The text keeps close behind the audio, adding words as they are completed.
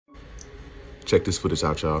Check this footage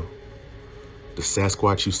out, y'all. The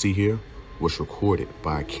Sasquatch you see here was recorded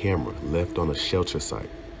by a camera left on a shelter site.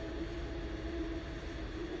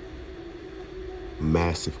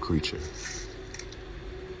 Massive creature.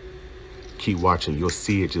 Keep watching, you'll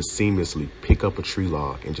see it just seamlessly pick up a tree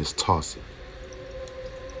log and just toss it.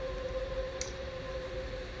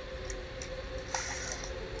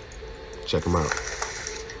 Check them out.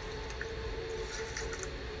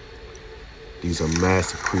 These are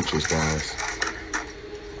massive creatures, guys.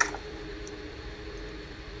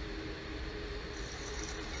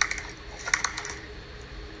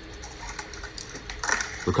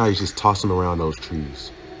 Look how he's just tossing around those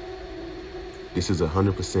trees. This is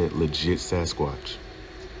 100% legit Sasquatch.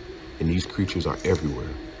 And these creatures are everywhere.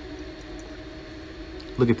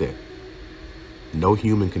 Look at that. No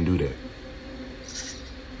human can do that.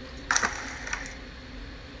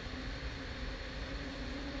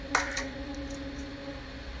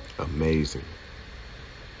 Amazing.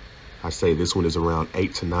 I say this one is around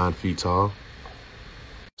 8 to 9 feet tall.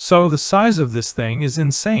 So the size of this thing is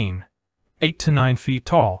insane. 8 to 9 feet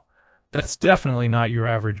tall. That's definitely not your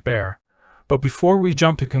average bear. But before we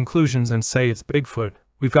jump to conclusions and say it's Bigfoot,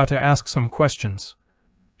 we've got to ask some questions.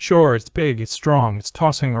 Sure, it's big, it's strong, it's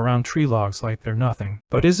tossing around tree logs like they're nothing.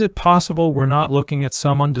 But is it possible we're not looking at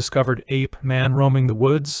some undiscovered ape man roaming the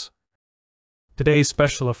woods? Today's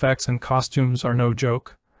special effects and costumes are no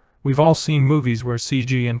joke. We've all seen movies where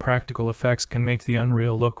CG and practical effects can make the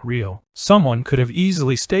unreal look real. Someone could have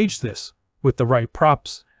easily staged this, with the right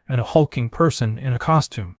props, and a hulking person in a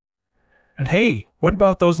costume. And hey, what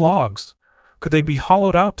about those logs? Could they be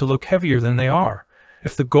hollowed out to look heavier than they are?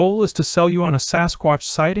 If the goal is to sell you on a Sasquatch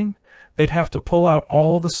sighting, they'd have to pull out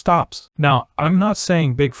all the stops. Now, I'm not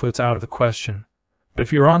saying Bigfoot's out of the question, but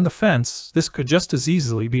if you're on the fence, this could just as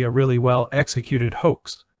easily be a really well-executed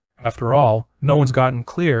hoax. After all, no one's gotten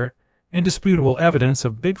clear, indisputable evidence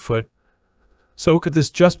of Bigfoot, so could this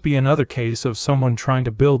just be another case of someone trying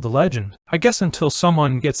to build the legend? I guess until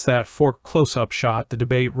someone gets that forked close-up shot, the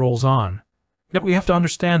debate rolls on. Yet we have to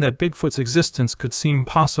understand that Bigfoot's existence could seem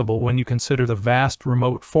possible when you consider the vast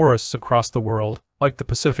remote forests across the world, like the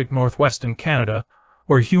Pacific Northwest in Canada,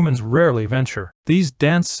 where humans rarely venture. These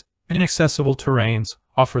dense, inaccessible terrains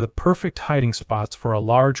offer the perfect hiding spots for a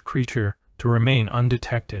large creature to remain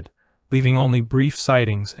undetected, leaving only brief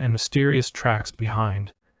sightings and mysterious tracks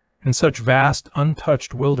behind. In such vast,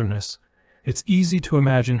 untouched wilderness, it's easy to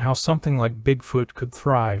imagine how something like Bigfoot could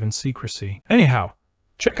thrive in secrecy. Anyhow,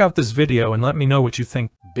 check out this video and let me know what you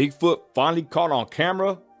think. Bigfoot finally caught on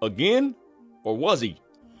camera again? Or was he?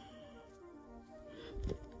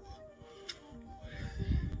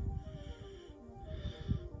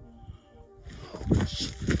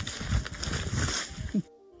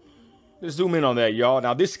 Let's zoom in on that, y'all.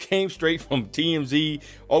 Now, this came straight from TMZ,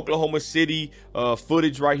 Oklahoma City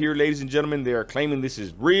footage right here, ladies and gentlemen. They're claiming this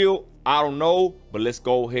is real. I don't know, but let's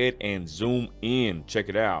go ahead and zoom in. Check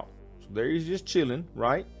it out. So there he's just chilling,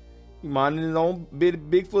 right? He minding his own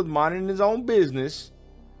Bigfoot, minding his own business.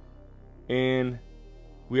 And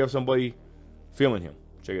we have somebody filming him.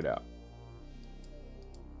 Check it out.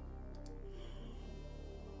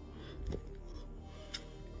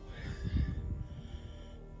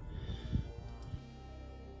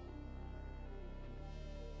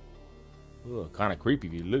 Kind of creepy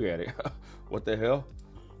if you look at it. What the hell?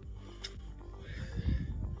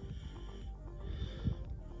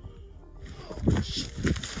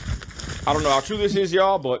 I don't know how true this is,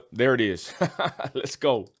 y'all, but there it is. Let's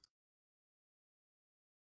go.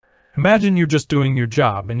 Imagine you're just doing your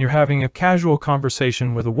job and you're having a casual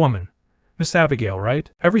conversation with a woman. Miss Abigail, right?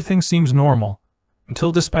 Everything seems normal.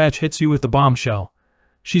 Until dispatch hits you with the bombshell.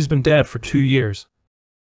 She's been dead for 2 years.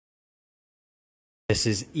 This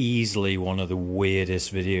is easily one of the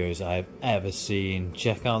weirdest videos I've ever seen.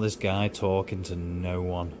 Check out this guy talking to no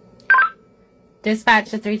one.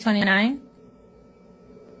 Dispatch to 329.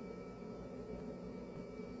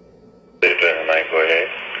 329, go ahead.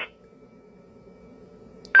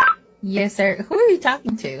 Yes, sir. Who are you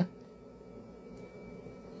talking to?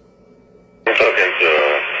 I'm talking to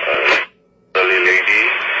a elderly lady.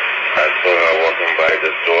 I saw her walking by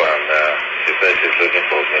the store and she said she's looking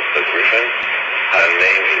for Mr. Griffin. Her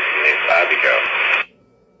name is Miss Abigail.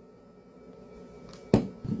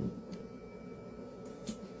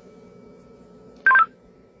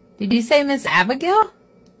 Did you say Miss Abigail?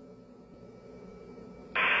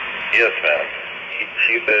 Yes, ma'am.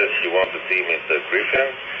 She says she wants to see Mr.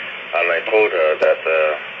 Griffin, and I told her that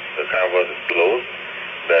the canvas is closed,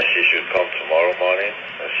 that she should come tomorrow morning,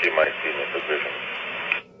 and she might see Mr. Griffin.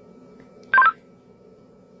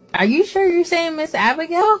 Are you sure you're saying Miss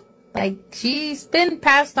Abigail? Like, she's been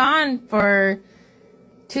passed on for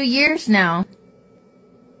 2 years now.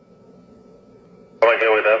 Come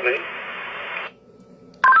again with that, please?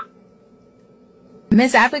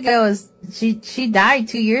 Miss Abigail she died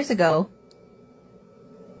 2 years ago.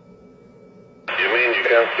 You mean you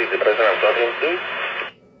can't see the person I'm talking to?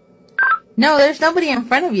 No, there's nobody in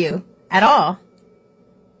front of you at all.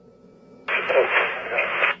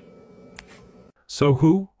 So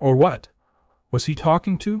who, or what, was he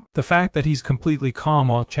talking to? The fact that he's completely calm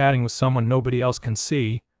while chatting with someone nobody else can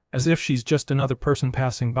see, as if she's just another person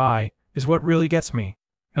passing by, is what really gets me.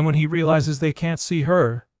 And when he realizes they can't see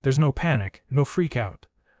her, there's no panic, no freak out.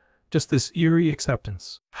 Just this eerie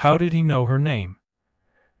acceptance. How did he know her name?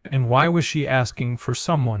 And why was she asking for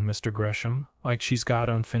someone, Mr. Gresham, like she's got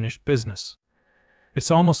unfinished business? It's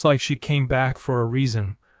almost like she came back for a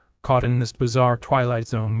reason, caught in this bizarre Twilight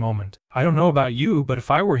Zone moment. I don't know about you, but if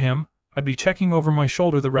I were him, I'd be checking over my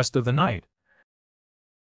shoulder the rest of the night.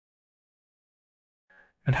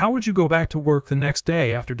 And how would you go back to work the next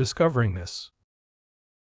day after discovering this?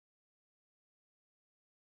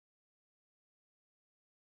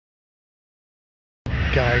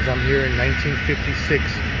 Guys, I'm here in 1956.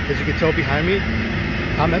 As you can tell behind me,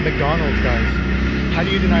 I'm at McDonald's, guys. How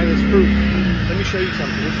do you deny this proof? Let me show you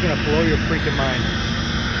something. This is gonna blow your freaking mind.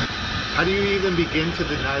 How do you even begin to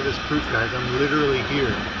deny this proof, guys? I'm literally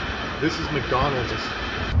here. This is McDonald's.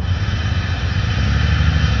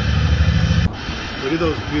 Look at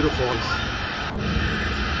those beautiful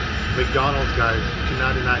McDonald's, guys. You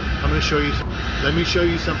cannot deny. I'm gonna show you. Let me show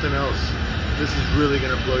you something else. This is really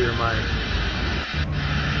gonna blow your mind.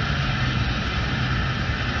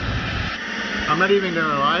 I'm not even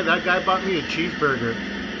gonna lie, that guy bought me a cheeseburger.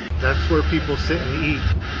 That's where people sit and eat.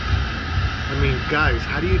 I mean, guys,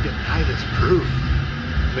 how do you deny this proof?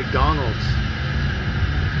 McDonald's,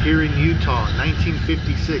 here in Utah,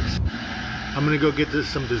 1956. I'm gonna go get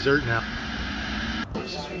some dessert now.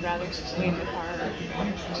 I'd rather just wait in the car.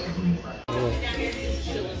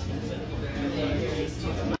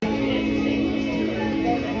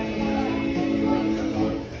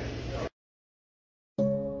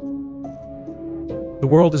 The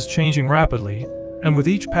world is changing rapidly, and with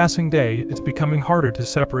each passing day, it's becoming harder to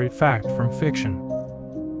separate fact from fiction.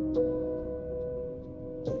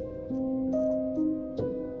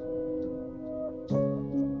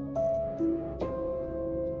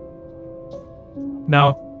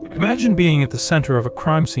 Now, imagine being at the center of a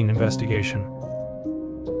crime scene investigation.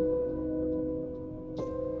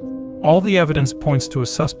 All the evidence points to a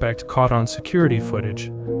suspect caught on security footage.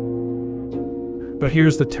 But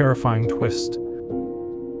here's the terrifying twist.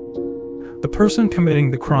 The person committing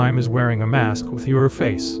the crime is wearing a mask with your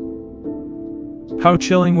face. How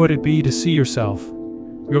chilling would it be to see yourself,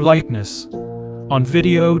 your likeness, on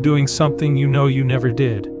video doing something you know you never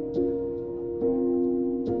did?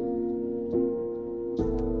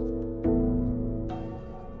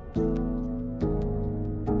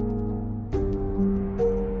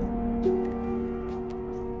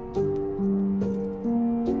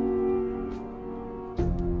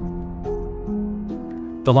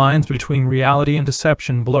 The lines between reality and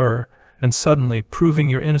deception blur, and suddenly proving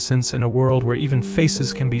your innocence in a world where even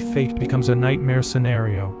faces can be faked becomes a nightmare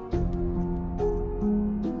scenario.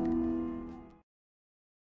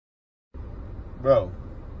 Bro,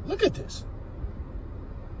 look at this.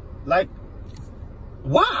 Like,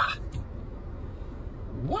 why?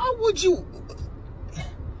 Why would you?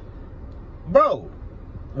 Bro,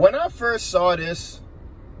 when I first saw this,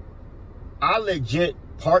 I legit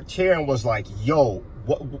parked here and was like, yo,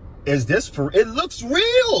 what is this for? It looks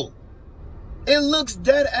real. It looks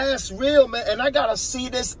dead ass real, man. And I gotta see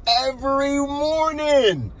this every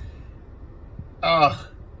morning. Bro,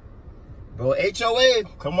 HOA,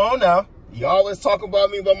 come on now. You always talk about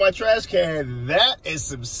me about my trash can. That is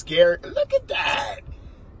some scary. Look at that.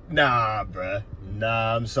 Nah, bruh.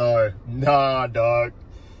 Nah, I'm sorry. Nah, dog.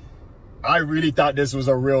 I really thought this was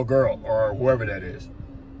a real girl or whoever that is.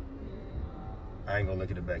 I ain't gonna look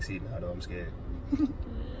at the back seat now, though. I'm scared.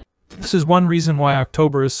 This is one reason why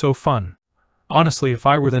October is so fun. Honestly, if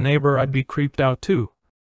I were the neighbor, I'd be creeped out too.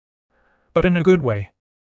 But in a good way.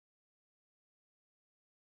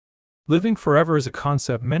 Living forever is a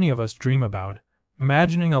concept many of us dream about,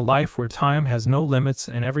 imagining a life where time has no limits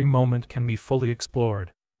and every moment can be fully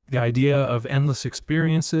explored. The idea of endless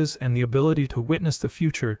experiences and the ability to witness the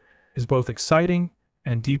future is both exciting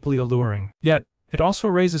and deeply alluring. Yet, it also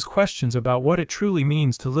raises questions about what it truly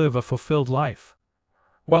means to live a fulfilled life.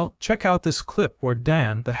 Well, check out this clip where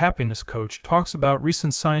Dan, the happiness coach, talks about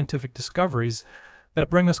recent scientific discoveries that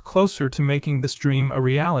bring us closer to making this dream a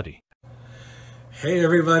reality. Hey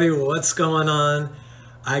everybody, what's going on?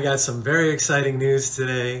 I got some very exciting news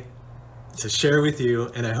today to share with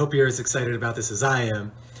you, and I hope you're as excited about this as I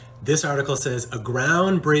am. This article says, a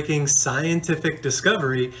groundbreaking scientific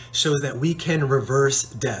discovery shows that we can reverse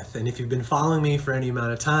death. And if you've been following me for any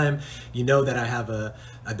amount of time, you know that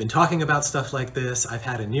I've been talking about stuff like this. I've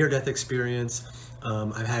had a near-death experience.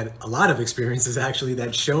 I've had a lot of experiences actually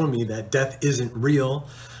that show me that death isn't real,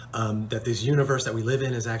 that this universe that we live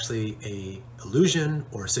in is actually a illusion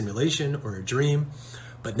or a simulation or a dream.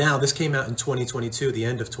 But now this came out in 2022, the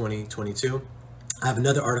end of 2022. I have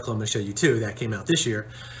another article I'm going to show you too that came out this year.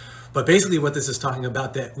 But basically what this is talking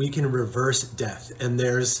about, that we can reverse death. And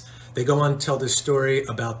they go on to tell this story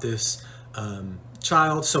about this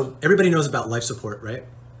child. So everybody knows about life support, right?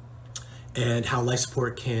 And how life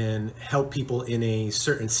support can help people in a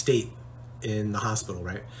certain state in the hospital,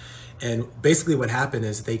 right? And basically what happened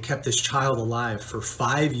is they kept this child alive for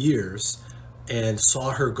 5 years and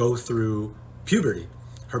saw her go through puberty.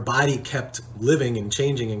 Her body kept living and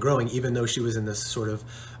changing and growing, even though she was in this sort of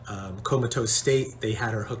comatose state. They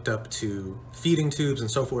had her hooked up to feeding tubes and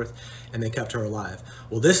so forth, and they kept her alive.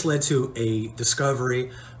 Well, this led to a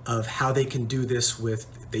discovery of how they can do this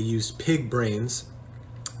they used pig brains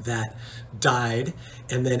that died,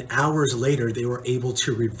 and then hours later they were able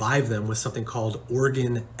to revive them with something called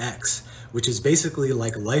Organ X, which is basically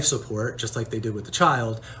like life support, just like they did with the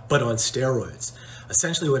child, but on steroids.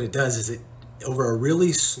 Essentially what it does is it, over a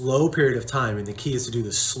really slow period of time, and the key is to do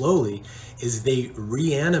this slowly, is they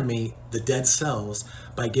reanimate the dead cells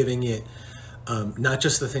by giving it not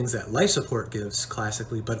just the things that life support gives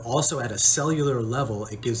classically, but also at a cellular level.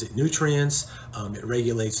 It gives it nutrients, it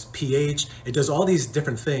regulates pH, it does all these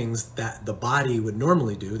different things that the body would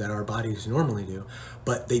normally do, that our bodies normally do,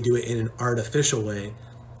 but they do it in an artificial way.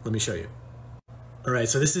 Let me show you. All right,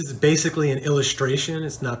 so this is basically an illustration.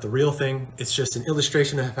 It's not the real thing. It's just an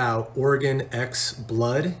illustration of how Organ X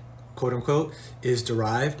blood, quote unquote, is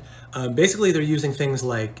derived. Basically, they're using things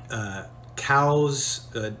like cows,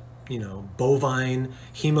 bovine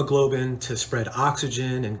hemoglobin to spread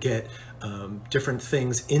oxygen and get different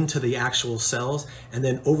things into the actual cells. And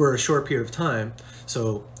then over a short period of time,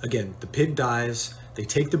 so again, the pig dies, they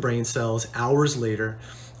take the brain cells hours later,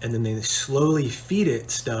 and then they slowly feed it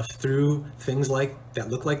stuff through things like that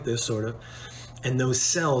look like this sort of, and those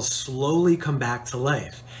cells slowly come back to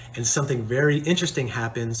life. And something very interesting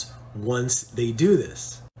happens once they do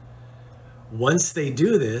this. Once they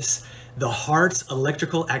do this, the heart's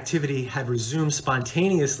electrical activity had resumed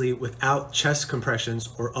spontaneously without chest compressions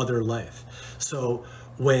or other life. So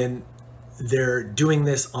when they're doing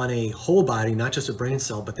this on a whole body, not just a brain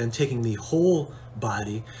cell, but then taking the whole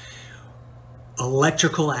body,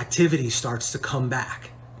 electrical activity starts to come back.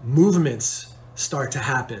 Movements start to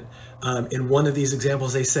happen. In one of these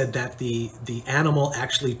examples, they said that the animal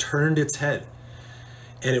actually turned its head.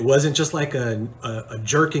 And it wasn't just like a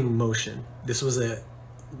jerking motion. This was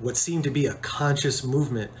what seemed to be a conscious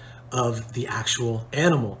movement of the actual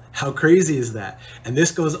animal. How crazy is that? And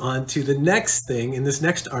this goes on to the next thing in this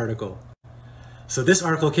next article. So this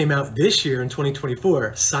article came out this year in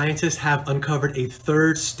 2024. Scientists have uncovered a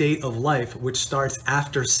third state of life which starts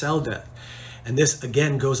after cell death. And this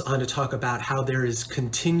again goes on to talk about how there is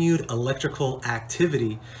continued electrical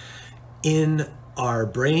activity in our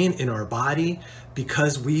brain, in our body,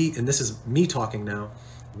 because and this is me talking now,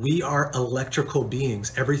 we are electrical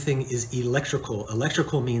beings. Everything is electrical.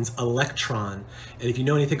 Electrical means electron. And if you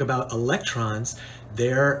know anything about electrons,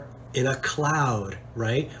 they're in a cloud,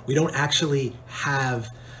 right? We don't actually have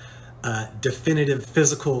definitive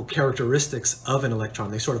physical characteristics of an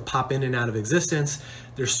electron. They sort of pop in and out of existence.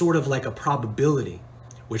 They're sort of like a probability,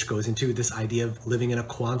 which goes into this idea of living in a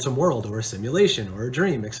quantum world or a simulation or a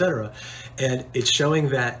dream, etc. And it's showing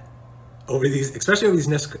that especially over these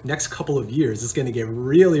next couple of years, it's going to get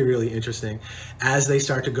really, really interesting as they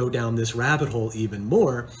start to go down this rabbit hole even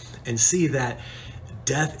more and see that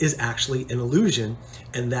death is actually an illusion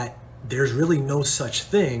and that there's really no such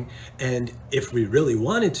thing. And if we really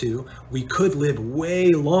wanted to, we could live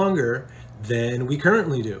way longer than we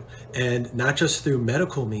currently do. And not just through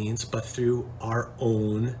medical means, but through our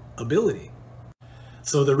own ability.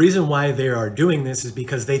 So the reason why they are doing this is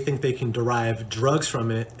because they think they can derive drugs from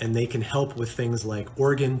it, and they can help with things like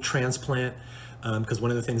organ transplant, because one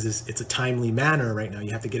of the things is it's a timely manner right now. You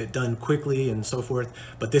have to get it done quickly and so forth,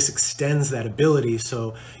 but this extends that ability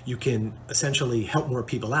so you can essentially help more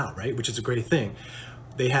people out, right? Which is a great thing.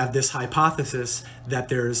 They have this hypothesis that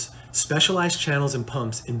there's specialized channels and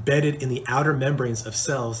pumps embedded in the outer membranes of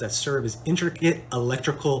cells that serve as intricate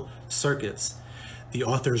electrical circuits the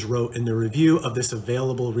authors wrote in the review of this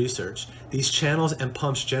available research, these channels and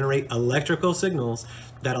pumps generate electrical signals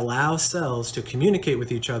that allow cells to communicate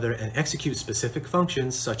with each other and execute specific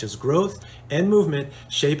functions such as growth and movement,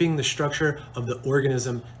 shaping the structure of the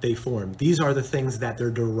organism they form. These are the things that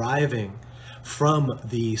they're deriving from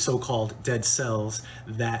the so-called dead cells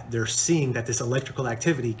that they're seeing, that this electrical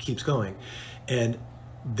activity keeps going. And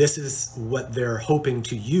this is what they're hoping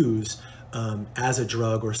to use as a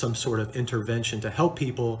drug or some sort of intervention to help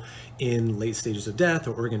people in late stages of death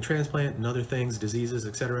or organ transplant and other things, diseases,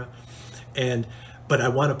 etc. But I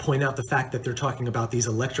want to point out the fact that they're talking about these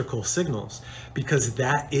electrical signals, because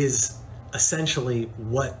that is essentially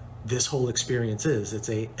what this whole experience is. It's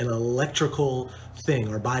an electrical thing.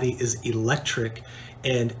 Our body is electric,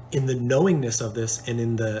 and in the knowingness of this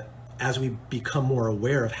and as we become more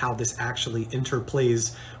aware of how this actually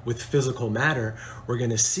interplays with physical matter, we're going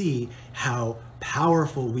to see how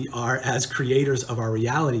powerful we are as creators of our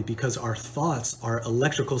reality, because our thoughts are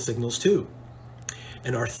electrical signals too.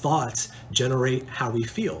 And our thoughts generate how we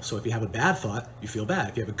feel. So if you have a bad thought, you feel bad.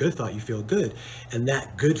 If you have a good thought, you feel good. And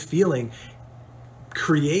that good feeling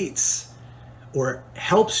creates, or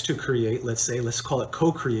helps to create, let's call it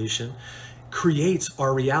co-creation, creates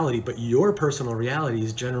our reality. But your personal reality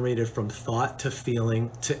is generated from thought to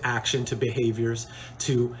feeling to action to behaviors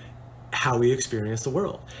to how we experience the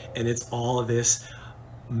world. And it's all this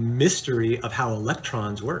mystery of how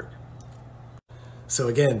electrons work. So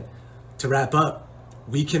again, to wrap up,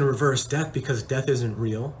 we can reverse death because death isn't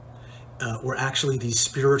real. We're actually these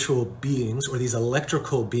spiritual beings, or these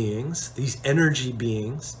electrical beings, these energy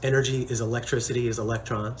beings. Energy is electricity, is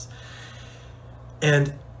electrons.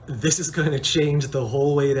 And this is going to change the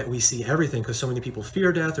whole way that we see everything, because so many people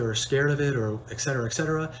fear death or are scared of it, or et cetera, et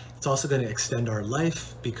cetera. It's also going to extend our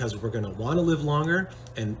life because we're going to want to live longer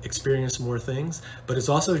and experience more things. But it's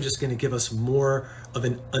also just going to give us more of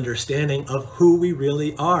an understanding of who we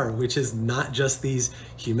really are, which is not just these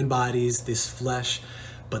human bodies, this flesh,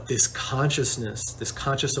 but this consciousness, this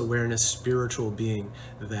conscious awareness, spiritual being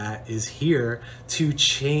that is here to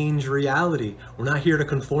change reality. We're not here to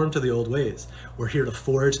conform to the old ways. We're here to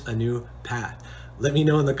forge a new path. Let me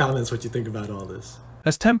know in the comments what you think about all this.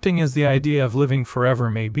 As tempting as the idea of living forever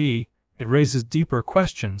may be, it raises deeper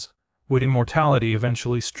questions. Would immortality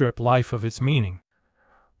eventually strip life of its meaning?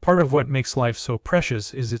 Part of what makes life so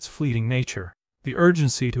precious is its fleeting nature, the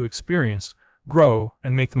urgency to experience, grow,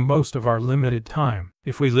 and make the most of our limited time.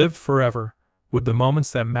 If we lived forever, would the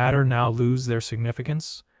moments that matter now lose their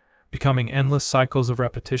significance, becoming endless cycles of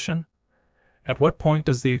repetition? At what point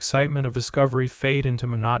does the excitement of discovery fade into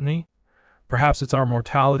monotony? Perhaps it's our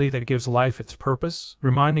mortality that gives life its purpose,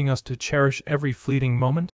 reminding us to cherish every fleeting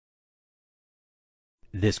moment?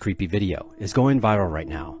 This creepy video is going viral right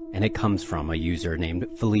now, and it comes from a user named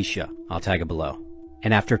Felicia. I'll tag it below.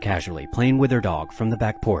 And after casually playing with her dog from the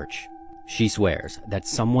back porch, she swears that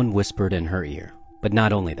someone whispered in her ear. But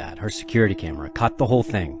not only that, her security camera caught the whole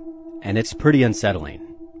thing, and it's pretty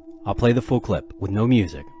unsettling. I'll play the full clip with no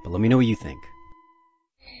music, but let me know what you think.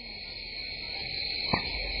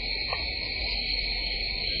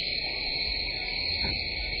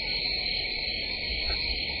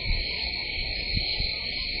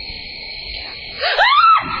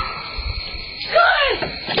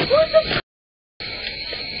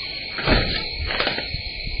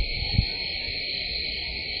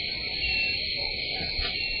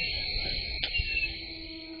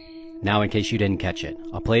 Now, in case you didn't catch it,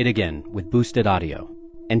 I'll play it again with boosted audio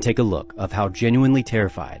and take a look of how genuinely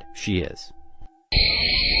terrified she is.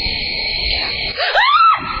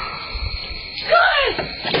 God!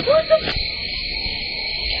 What the?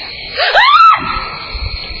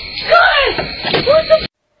 God! What the?